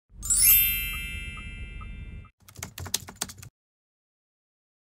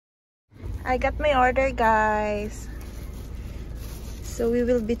I got my order, guys. So we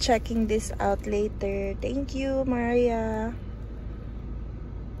will be checking this out later. Thank you, Maria.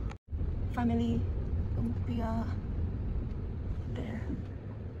 Family lumpia. There.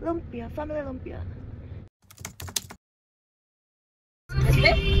 Lumpia. Family lumpia.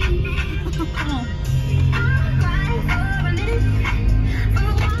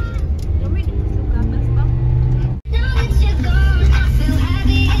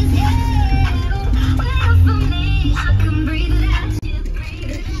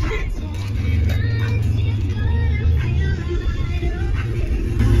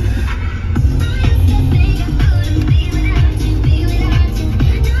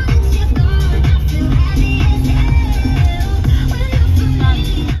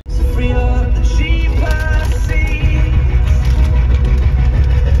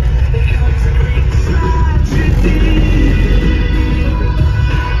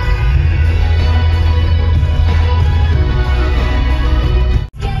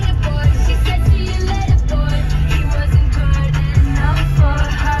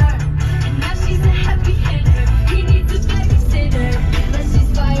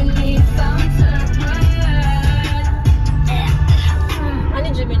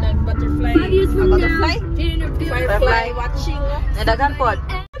 Firefly watching. Nadagan po.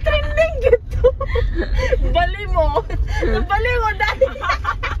 Trending gitu. Bali mo. Bali mo dahil.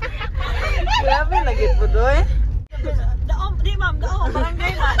 Grabe lagi po doy. Daom, di ma'am, daom.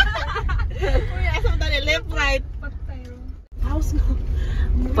 Barangay man. Uy, asam tali, left, right. House mo.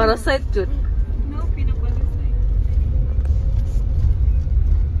 Parasite jud. No, pinaparasite.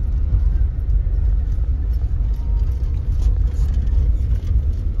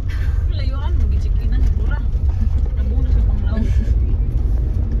 Layuan mo, gichikinan. Mura. Nabuno sa panglaw.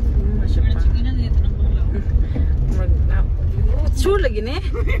 Gichikinan nito ng panglaw. Sure lagi ni.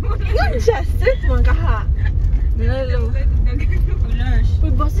 Yan siya, straight mo kaha. Nilalo.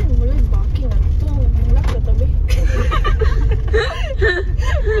 Uy, basin mo lang baki na ito. Mulak na tabi.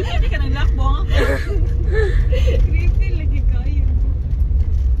 Hindi ka nang lakbong. Creepy lagi kayo.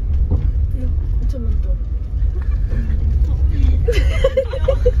 Ito man to.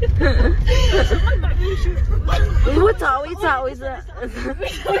 Wait,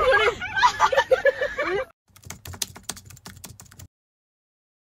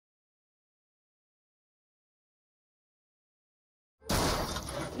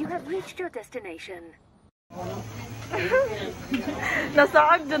 You have reached your destination.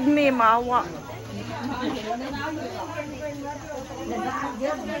 Nasaag jud mi mawa.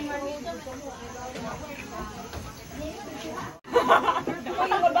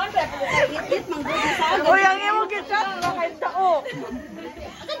 Uy, ang imo gichat mo kay tao.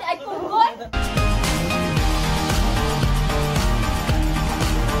 Ay, kugoy.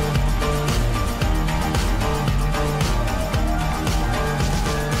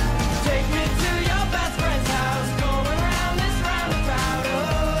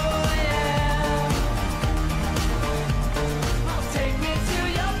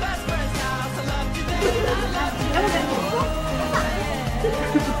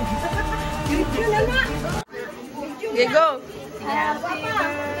 Okay, go. Happy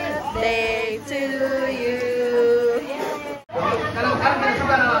birthday to you.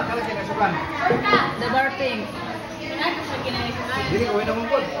 The barping. Dili ko na mo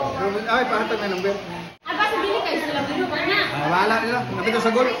pod. Ay pahatag na number. Aba sa dili kayo sila mo na. Wala nila, napito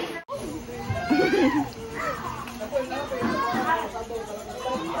sa gol.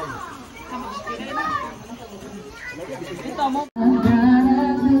 Ito mo.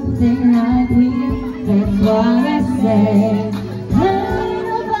 That's what I say.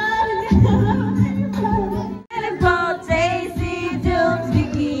 Daisy Dukes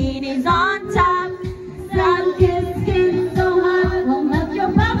bikinis on top. Sun-kissed skin so hot will melt your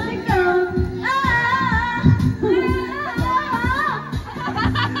popsicle.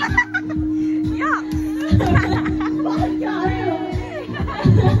 Yeah.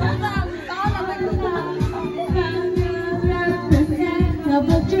 So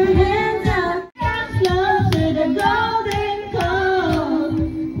put your hands up, slow to the golden.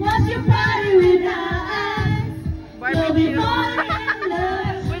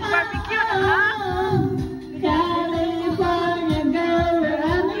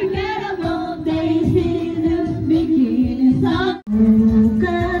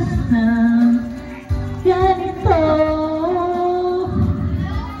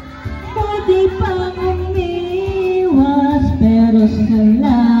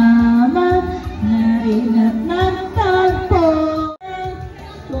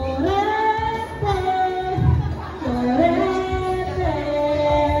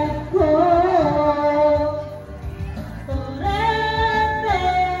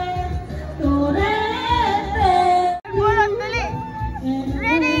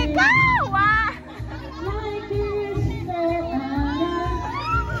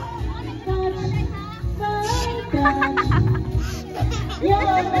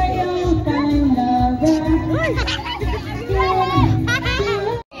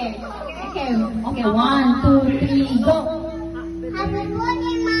 Okay, 1, 2, 3, go. Happy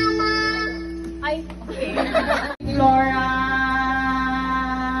birthday, Mama! Ay, okay. Flora.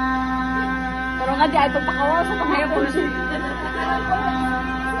 Pero nga di ay pagpakawa sa panghayapon siya.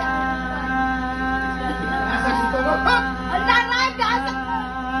 Asa si Togo? Ang taray ka!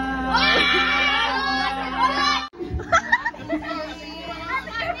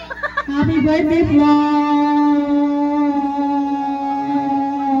 Happy birthday,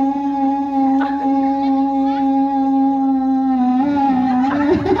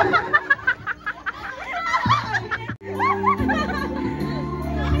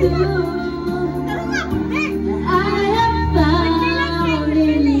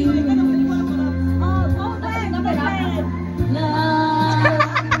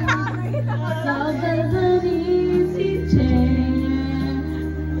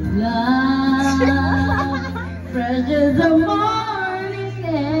 Fresh as the morning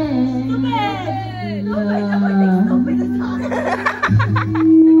and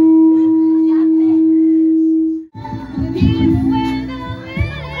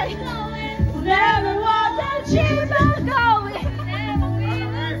never want that ship going, never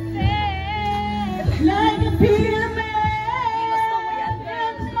will the same. Like a pyramid,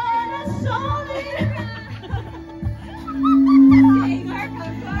 there's not a soul in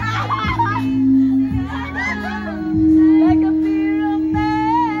like a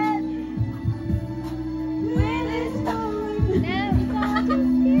pyramid, with its stone, never thought to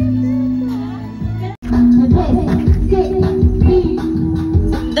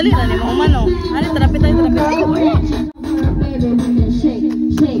Dali na ni mo umano. Ani terapi tayo terapi. baby, we can shake,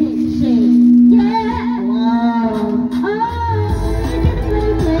 shake, shake. Yeah. Wow. Oh,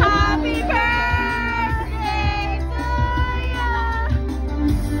 happy birthday to you.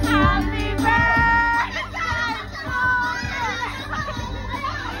 Happy birthday to you.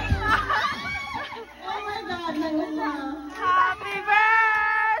 Oh my God, happy birthday to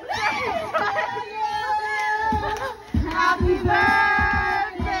you. Happy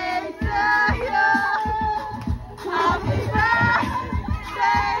birthday to you. Happy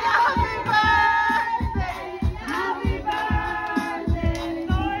birthday, happy birthday, happy birthday.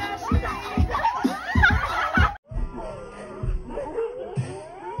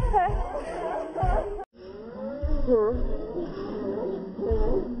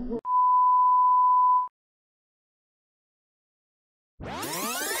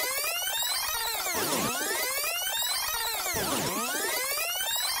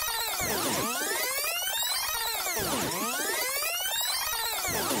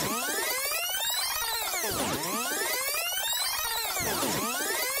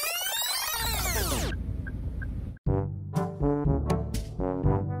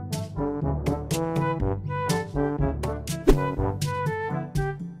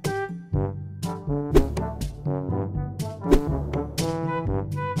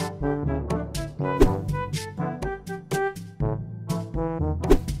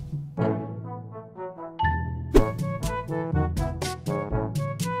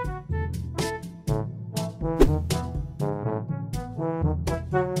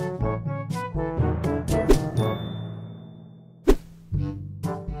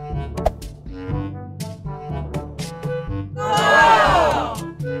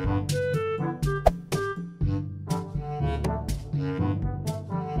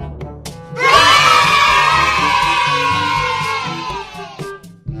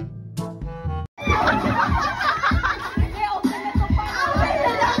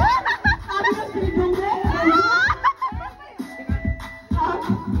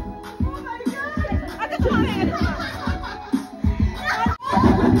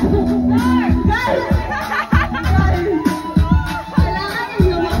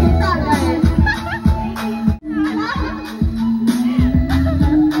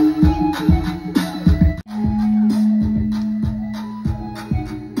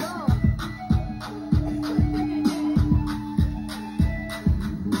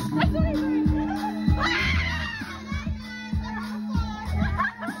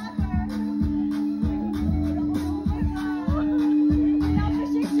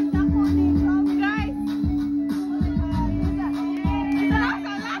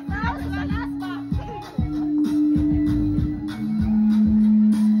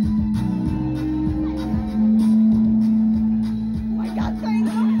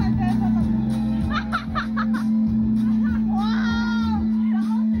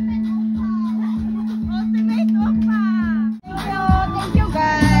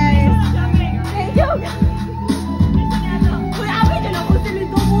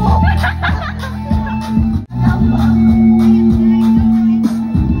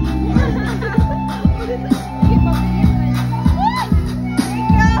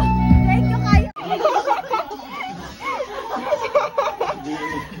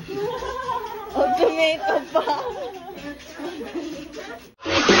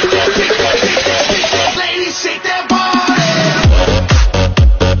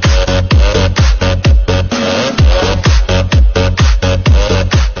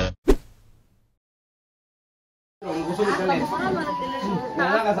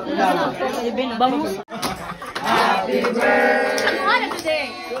 Bangus.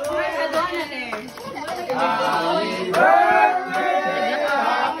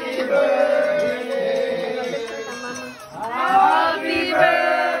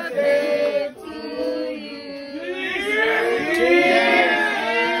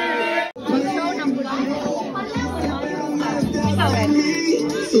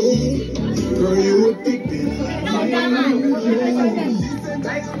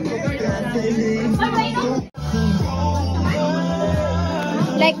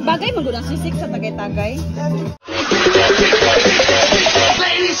 Like, bagay magudang sisik sa tagay-tagay.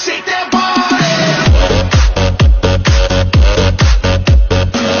 Ladies, shake that body.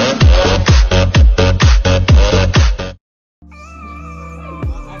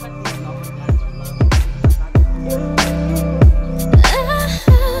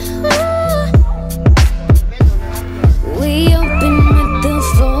 We open with the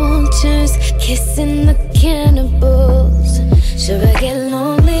vultures, kissing the cannibals. Should I get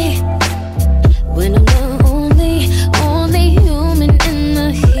lonely when I'm the only human in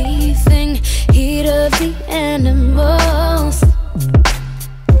the heaving heat of the animals?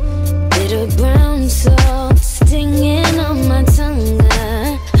 Bitter brown salt stinging on my tongue.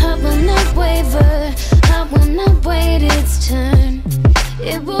 I will not waver, I will not wait its turn.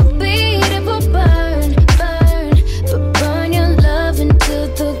 It will beat, it will burn, burn, but burn your love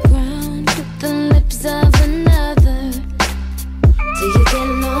into the ground with the lips of another. Do you get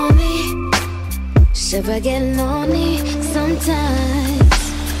lonely? Should I get lonely sometimes?